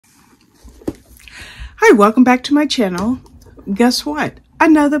Hi, welcome back to my channel. Guess what?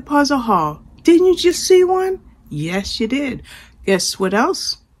 Another puzzle haul. Didn't you just see one? Yes, you did. Guess what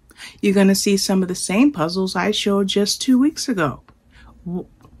else? You're going to see some of the same puzzles I showed just 2 weeks ago.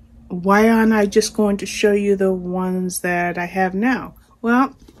 Why aren't I just going to show you the ones that I have now?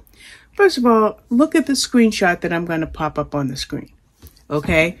 Well, first of all, look at the screenshot that I'm going to pop up on the screen.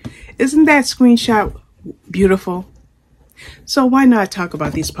 Okay? Isn't that screenshot beautiful? So why not talk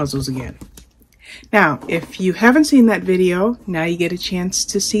about these puzzles again? Now, if you haven't seen that video, now you get a chance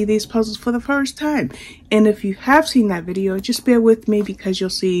to see these puzzles for the first time. And if you have seen that video, just bear with me because you'll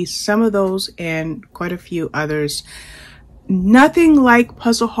see some of those and quite a few others. Nothing like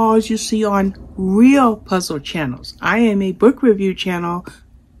puzzle hauls you see on real puzzle channels. I am a book review channel,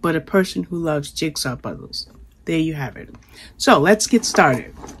 but a person who loves jigsaw puzzles. There you have it. So let's get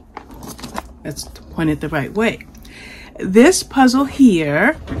started. Let's point it the right way. This puzzle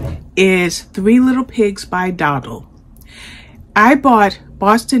here is Three Little Pigs by Dawdle. I bought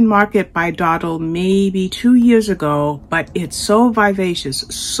Boston Market by Dawdle maybe 2 years ago, but it's so vivacious,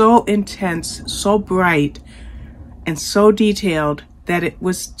 so intense, so bright, and so detailed that it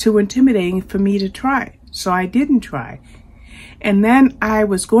was too intimidating for me to try. So I didn't try. And then I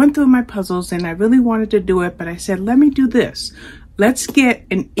was going through my puzzles and I really wanted to do it, but I said, let me do this. Let's get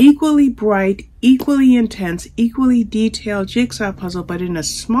an equally bright, equally intense, equally detailed jigsaw puzzle, but in a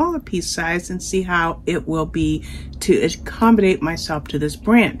smaller piece size and see how it will be to accommodate myself to this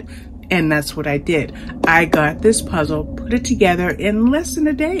brand. And that's what I did. I got this puzzle, put it together in less than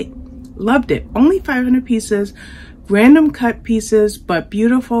a day. Loved it. Only 500 pieces, random cut pieces, but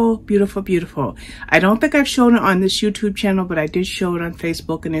beautiful, beautiful, beautiful. I don't think I've shown it on this YouTube channel, but I did show it on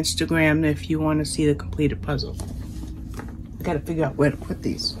Facebook and Instagram if you want to see the completed puzzle. I gotta figure out where to put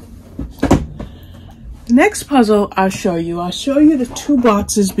these. Next puzzle I'll show you the two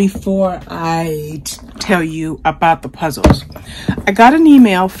boxes before I tell you about the puzzles. I got an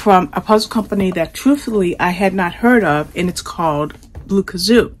email from a puzzle company that truthfully I had not heard of, and it's called Blue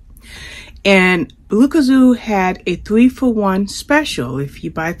Kazoo. And Blue Kazoo had a 3-for-1 special. If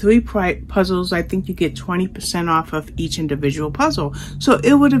you buy 3 puzzles, I think you get 20% off of each individual puzzle. So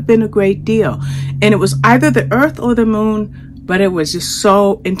it would have been a great deal. And it was either the Earth or the Moon, but it was just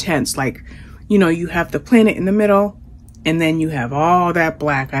so intense. Like, you know, you have the planet in the middle and then you have all that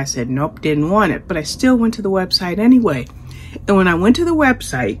black. I said, nope, didn't want it, but I still went to the website anyway. And when I went to the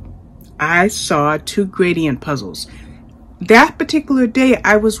website, I saw 2 gradient puzzles. That particular day,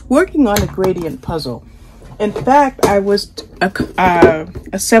 I was working on a gradient puzzle. In fact, I was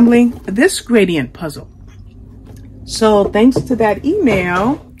assembling this gradient puzzle. So thanks to that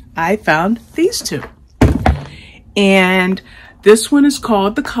email, I found these 2. And this one is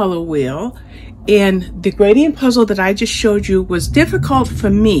called the Color Wheel. And the gradient puzzle that I just showed you was difficult for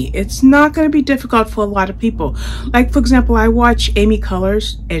me. It's not going to be difficult for a lot of people. Like, for example, I watch Amy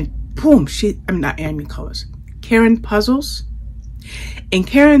Colors and boom, Karen Puzzles. And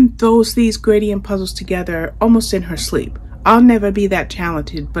Karen throws these gradient puzzles together almost in her sleep. I'll never be that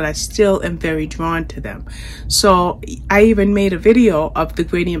talented, but I still am very drawn to them. So I even made a video of the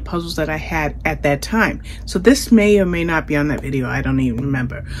gradient puzzles that I had at that time. So this may or may not be on that video. I don't even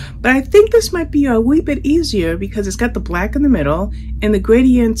remember. But I think this might be a wee bit easier because it's got the black in the middle and the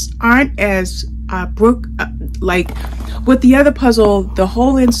gradients aren't as like with the other puzzle, the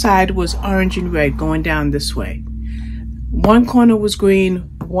whole inside was orange and red going down this way. One corner was green,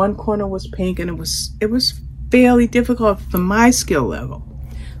 one corner was pink, and it was fairly difficult for my skill level.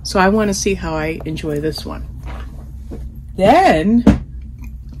 So I want to see how I enjoy this one. Then,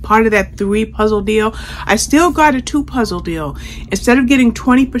 part of that 3 puzzle deal, I still got a 2 puzzle deal. Instead of getting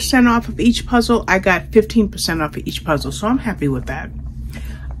 20% off of each puzzle, I got 15% off of each puzzle. So I'm happy with that.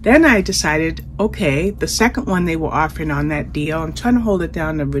 Then I decided, okay, the second one they were offering on that deal, I'm trying to hold it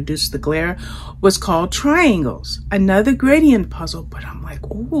down to reduce the glare, was called Triangles, another gradient puzzle. But I'm like,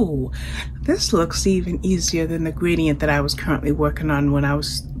 ooh, this looks even easier than the gradient that I was currently working on when I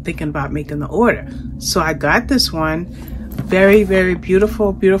was thinking about making the order. So I got this one. Very, very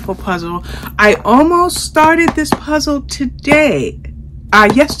beautiful, beautiful puzzle. I almost started this puzzle yesterday.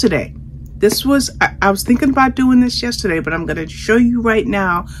 I was thinking about doing this yesterday, but I'm going to show you right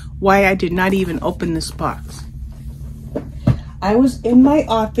now why I did not even open this box. I was in my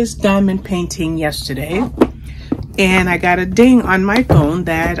office diamond painting yesterday, and I got a ding on my phone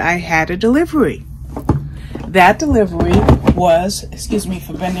that I had a delivery. That delivery was, excuse me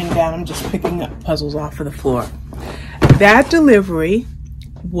for bending down, I'm just picking up puzzles off of the floor. That delivery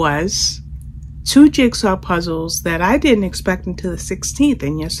was 2 jigsaw puzzles that I didn't expect until the 16th.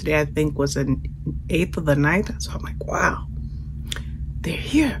 And yesterday, I think, was an 8th or the 9th. So I'm like, wow, they're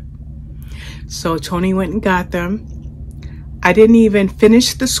here. So Tony went and got them. I didn't even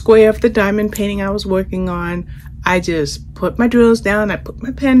finish the square of the diamond painting I was working on. I just put my drills down, I put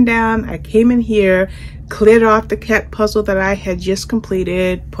my pen down, I came in here, cleared off the cat puzzle that I had just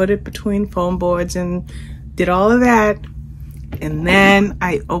completed, put it between foam boards and did all of that. And then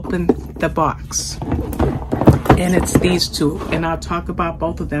I opened the box. And it's these two, and I'll talk about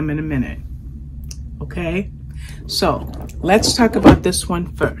both of them in a minute. Okay? So, let's talk about this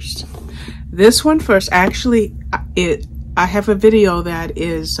one first. This one first, actually, I have a video that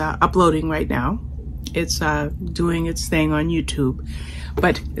is uploading right now. It's doing its thing on YouTube.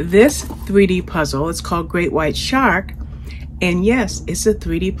 But this 3D puzzle, it's called Great White Shark. And yes, it's a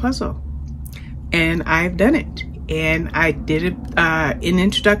 3D puzzle. And I've done it. And I did an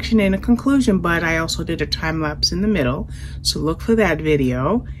introduction and a conclusion, but I also did a time lapse in the middle. So look for that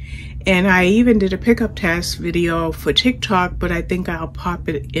video. And I even did a pickup test video for TikTok, but I think I'll pop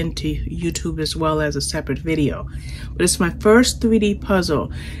it into YouTube as well as a separate video. But it's my first 3D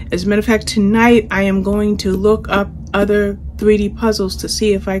puzzle. As a matter of fact, tonight I am going to look up other 3D puzzles to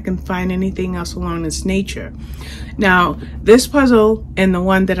see if I can find anything else along this nature. Now, this puzzle and the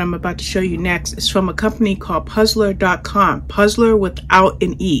one that I'm about to show you next is from a company called Puzzler.com. Puzzler without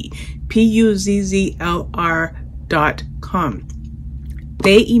an E. Puzzlr.com.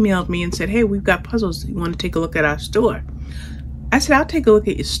 They emailed me and said, hey, we've got puzzles. You want to take a look at our store? I said, I'll take a look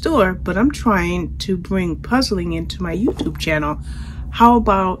at your store, but I'm trying to bring puzzling into my YouTube channel. How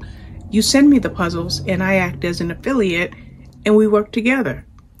about you send me the puzzles and I act as an affiliate and we work together?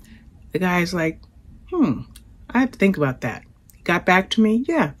 The guy's like, I have to think about that. He got back to me.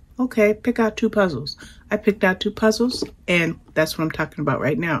 Yeah, okay, pick out 2 puzzles. I picked out 2 puzzles, and that's what I'm talking about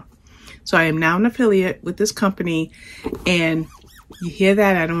right now. So I am now an affiliate with this company, and you hear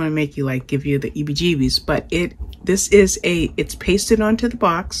that? I don't want to make you like give you the EBGBs, but it's pasted onto the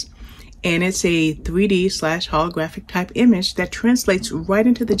box, and it's a 3D/holographic type image that translates right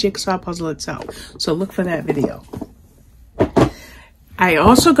into the Jigsaw puzzle itself. So look for that video. I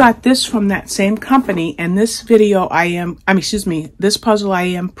also got this from that same company, and this video this puzzle I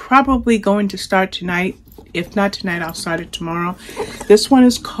am probably going to start tonight. If not tonight, I'll start it tomorrow. This one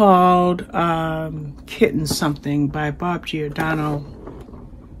is called Kitten Something by Bob Giordano.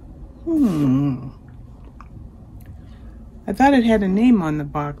 I thought it had a name on the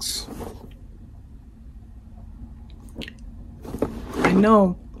box. I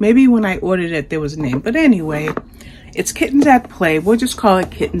know, maybe when I ordered it there was a name, but anyway, it's Kittens at Play. We'll just call it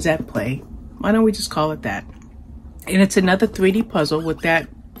Kittens at Play. Why don't we just call it that? And it's another 3D puzzle with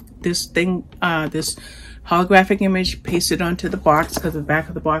this holographic image pasted onto the box, because the back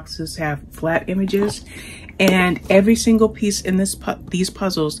of the boxes have flat images, and every single piece in these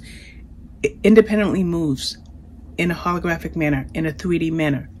puzzles independently moves in a holographic manner, in a 3D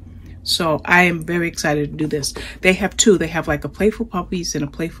manner. So I am very excited to do this. They have 2. They have like a Playful Puppies and a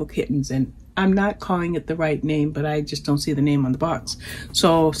Playful Kittens, and I'm not calling it the right name, but I just don't see the name on the box.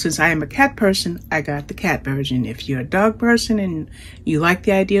 So since I am a cat person, I got the cat version. If you're a dog person and you like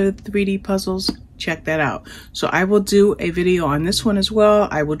the idea of the 3D puzzles, check that out. So I will do a video on this one as well.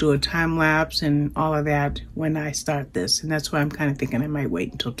 I will do a time lapse and all of that when I start this. And that's why I'm kind of thinking I might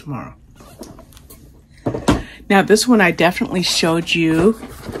wait until tomorrow. Now this one I definitely showed you.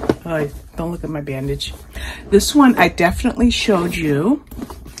 Oh, don't look at my bandage. This one I definitely showed you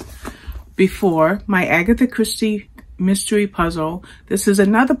before, my Agatha Christie mystery puzzle. This is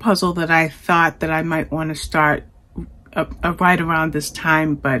another puzzle that I thought that I might want to start right around this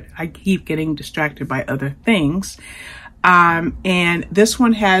time, but I keep getting distracted by other things. And this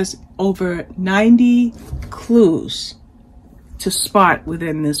one has over 90 clues to spot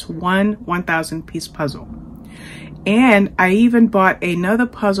within this 1,000 piece puzzle. And I even bought another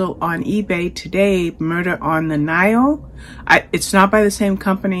puzzle on eBay today, Murder on the Nile. It's not by the same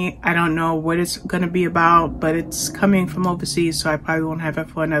company. I don't know what it's going to be about, but it's coming from overseas, so I probably won't have it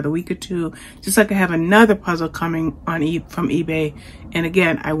for another week or 2. Just like I have another puzzle coming on from eBay, and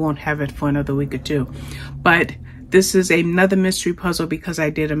again, I won't have it for another week or 2. But this is another mystery puzzle because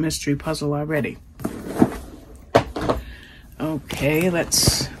I did a mystery puzzle already. Okay,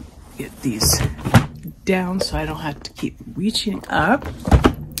 let's get these down so I don't have to keep reaching up.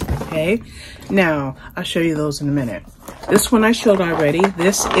 Okay, now I'll show you those in a minute. This one I showed already.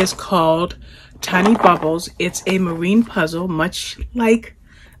 This is called Tiny Bubbles. It's a marine puzzle, much like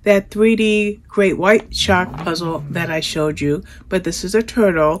that 3D Great White Shark puzzle that I showed you, but this is a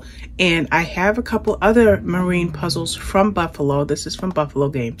turtle, and I have a couple other marine puzzles from Buffalo. This is from Buffalo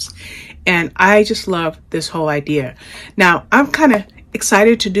Games, and I just love this whole idea. Now, I'm kind of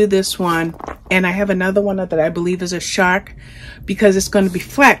excited to do this one, and I have another one that I believe is a shark because it's going to be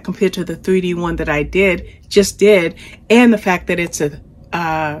flat compared to the 3D one that I just did, and the fact that it's a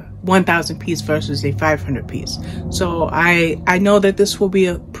 1,000 piece versus a 500 piece. So I know that this will be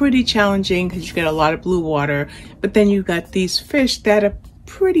a pretty challenging because you get a lot of blue water, but then you got these fish that are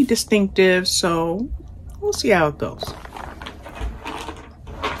pretty distinctive, so we'll see how it goes.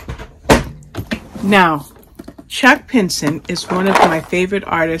 Now, Chuck Pinson is one of my favorite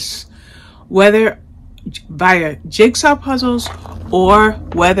artists, whether via jigsaw puzzles or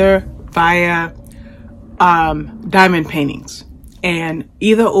whether via diamond paintings. And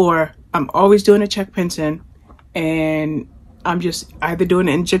either or, I'm always doing a Chuck Pinson, and I'm just either doing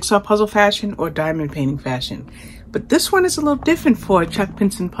it in jigsaw puzzle fashion or diamond painting fashion. But this one is a little different for a Chuck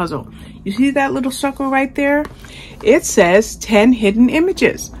Pinson puzzle. You see that little circle right there? It says 10 hidden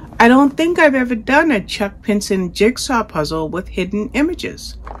images. I don't think I've ever done a Chuck Pinson jigsaw puzzle with hidden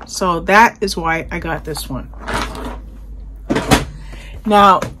images. So that is why I got this one.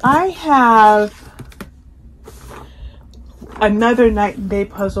 Now, I have another night and day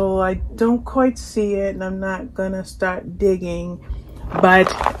puzzle. I don't quite see it, and I'm not gonna start digging, but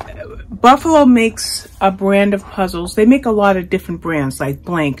Buffalo makes a brand of puzzles. They make a lot of different brands like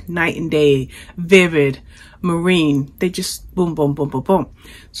Blank, Night and Day, Vivid, Marine. They just boom, boom, boom, boom, boom.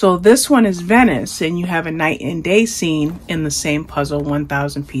 So this one is Venice, and you have a night and day scene in the same puzzle,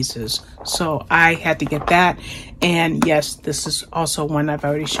 1,000 pieces. So I had to get that. And yes, this is also one I've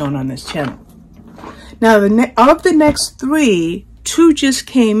already shown on this channel. Now, of the next three, two just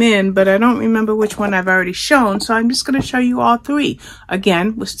came in, but I don't remember which one I've already shown, so I'm just going to show you all three.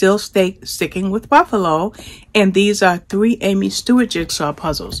 Again, we're still sticking with Buffalo, and these are 3 Amy Stewart jigsaw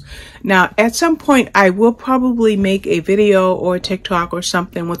puzzles. Now, at some point, I will probably make a video or a TikTok or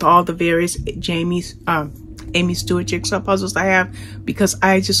something with all the various Amy Stewart jigsaw puzzles I have, because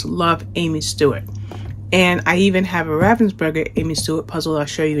I just love Amy Stewart. And I even have a Ravensburger Amy Stewart puzzle I'll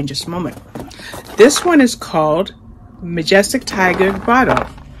show you in just a moment. This one is called Majestic Tiger Grotto.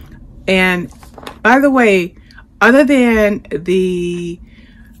 And by the way, other than the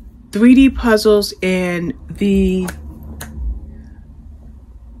 3D puzzles and the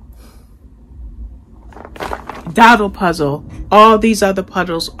dowdle puzzle, all these other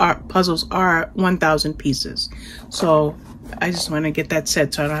puzzles are 1,000 pieces. So I just want to get that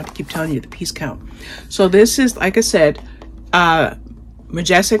said so I don't have to keep telling you the piece count. So this is, like I said,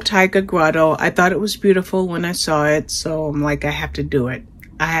 Majestic Tiger Grotto. I thought it was beautiful when I saw it, so I'm like, I have to do it.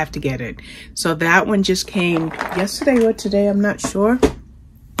 I have to get it. So that one just came yesterday or today, I'm not sure.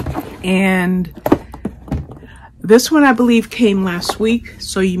 And this one, I believe, came last week.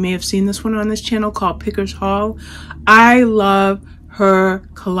 So you may have seen this one on this channel called Picker's Hall. I love her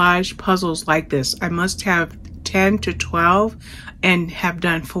collage puzzles like this. I must have 10 to 12 and have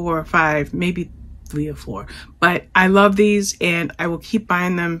done 4 or 5, maybe 3 or 4. But I love these, and I will keep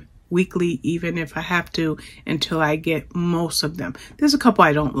buying them weekly, even if I have to, until I get most of them. There's a couple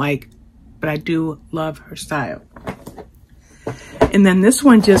I don't like, but I do love her style. And then this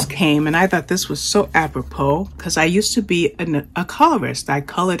one just came, and I thought this was so apropos because I used to be a colorist. I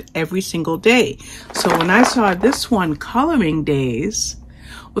colored every single day. So when I saw this one, Coloring Days,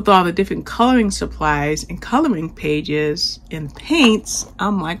 with all the different coloring supplies and coloring pages and paints,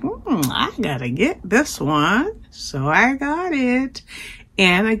 I'm like, I gotta get this one. So I got it.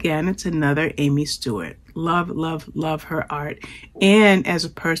 And again, it's another Amy Stewart. Love, love, love her art. And as a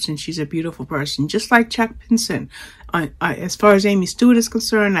person, she's a beautiful person, just like Chuck Pinson. As far as Amy Stewart is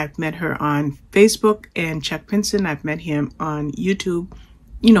concerned, I've met her on Facebook, and Chuck Pinson, I've met him on YouTube,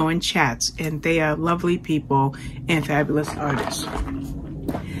 you know, in chats. And they are lovely people and fabulous artists.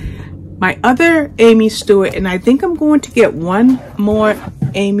 My other Amy Stewart, and I think I'm going to get one more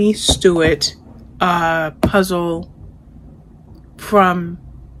Amy Stewart puzzle from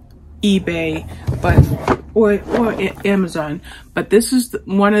eBay, or Amazon, but this is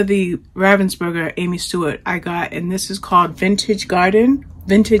one of the Ravensburger Amy Stewart I got, and this is called Vintage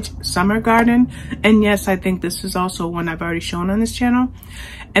Summer Garden. And yes, I think this is also one I've already shown on this channel.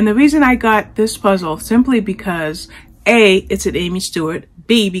 And the reason I got this puzzle, simply because A, it's an Amy Stewart,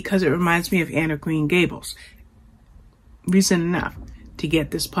 B, because it reminds me of Anne of Green Gables. Reason enough to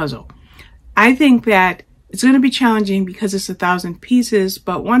get this puzzle. I think that it's going to be challenging because it's 1,000 pieces,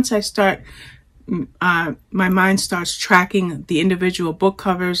 but once I start, my mind starts tracking the individual book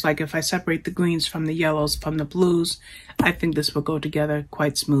covers, like if I separate the greens from the yellows from the blues, I think this will go together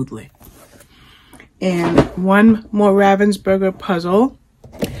quite smoothly. And one more Ravensburger puzzle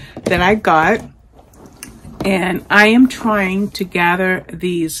that I got And I am trying to gather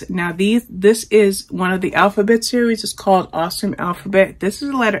these. Now this is one of the alphabet series. It's called Awesome Alphabet. This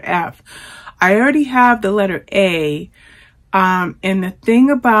is the letter F. I already have the letter A. And the thing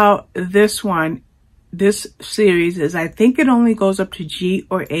about this one, this series, is I think it only goes up to G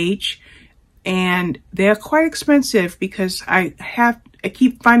or H. And they're quite expensive because I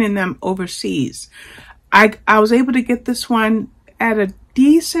keep finding them overseas. I was able to get this one at a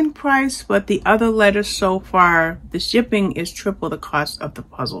decent price, but the other letters so far, the shipping is triple the cost of the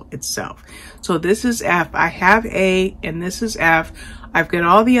puzzle itself. So this is F. I have A and this is F. I've got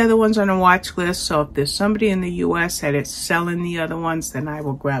all the other ones on a watch list, so if there's somebody in the US that is selling the other ones, then I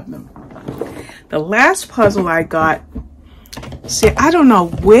will grab them. The last puzzle I got, see, I don't know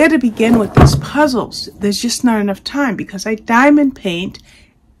where to begin with these puzzles. There's just not enough time because I diamond paint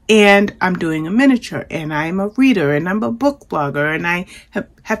and I'm doing a miniature and I'm a reader and I'm a book blogger and I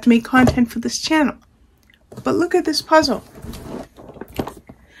have to make content for this channel. But look at this puzzle.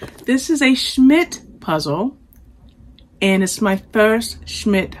 This is a Schmidt puzzle and it's my first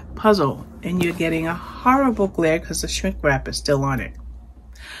Schmidt puzzle, and you're getting a horrible glare because the shrink wrap is still on it.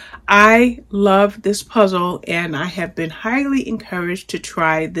 I love this puzzle and I have been highly encouraged to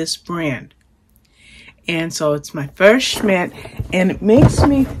try this brand. And so it's my first Schmidt, and it makes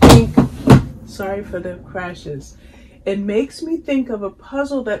me think, sorry for the crashes, it makes me think of a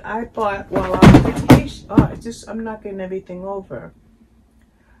puzzle that I bought while I was on vacation. Oh, I'm knocking everything over.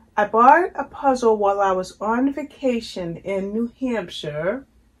 I bought a puzzle while I was on vacation in New Hampshire,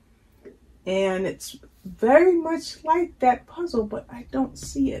 and it's very much like that puzzle, but I don't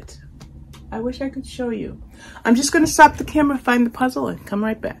see it. I wish I could show you. I'm just going to stop the camera, find the puzzle, and come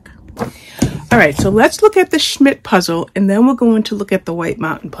right back. All right, so let's look at the Schmidt puzzle, and then we're going to look at the White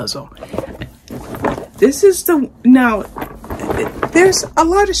Mountain puzzle. This is now, there's a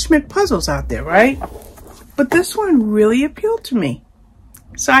lot of Schmidt puzzles out there, right? But this one really appealed to me.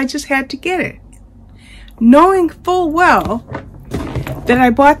 So I just had to get it, knowing full well that I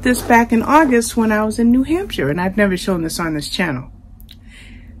bought this back in August when I was in New Hampshire, and I've never shown this on this channel.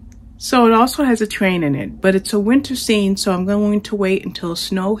 So it also has a train in it, but it's a winter scene, so I'm going to wait until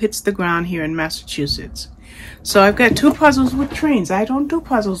snow hits the ground here in Massachusetts. So I've got two puzzles with trains. I don't do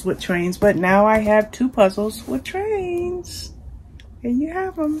puzzles with trains, but now I have two puzzles with trains. There you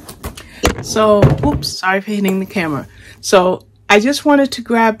have them. So, oops, sorry for hitting the camera. So I just wanted to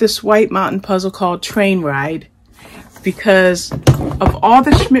grab this White Mountain puzzle called Train Ride because of all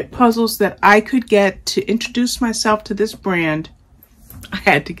the Schmidt puzzles that I could get to introduce myself to this brand, I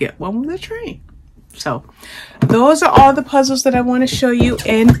had to get one with a train. So those are all the puzzles that I want to show you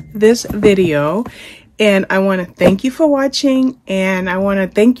in this video. And I want to thank you for watching, and I want to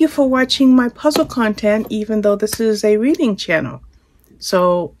thank you for watching my puzzle content, even though this is a reading channel.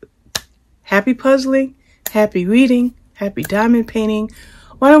 So happy puzzling, happy reading, happy diamond painting.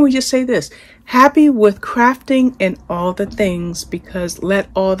 Why don't we just say this? Happy with crafting and all the things, because let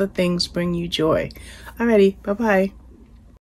all the things bring you joy. Alrighty, bye-bye.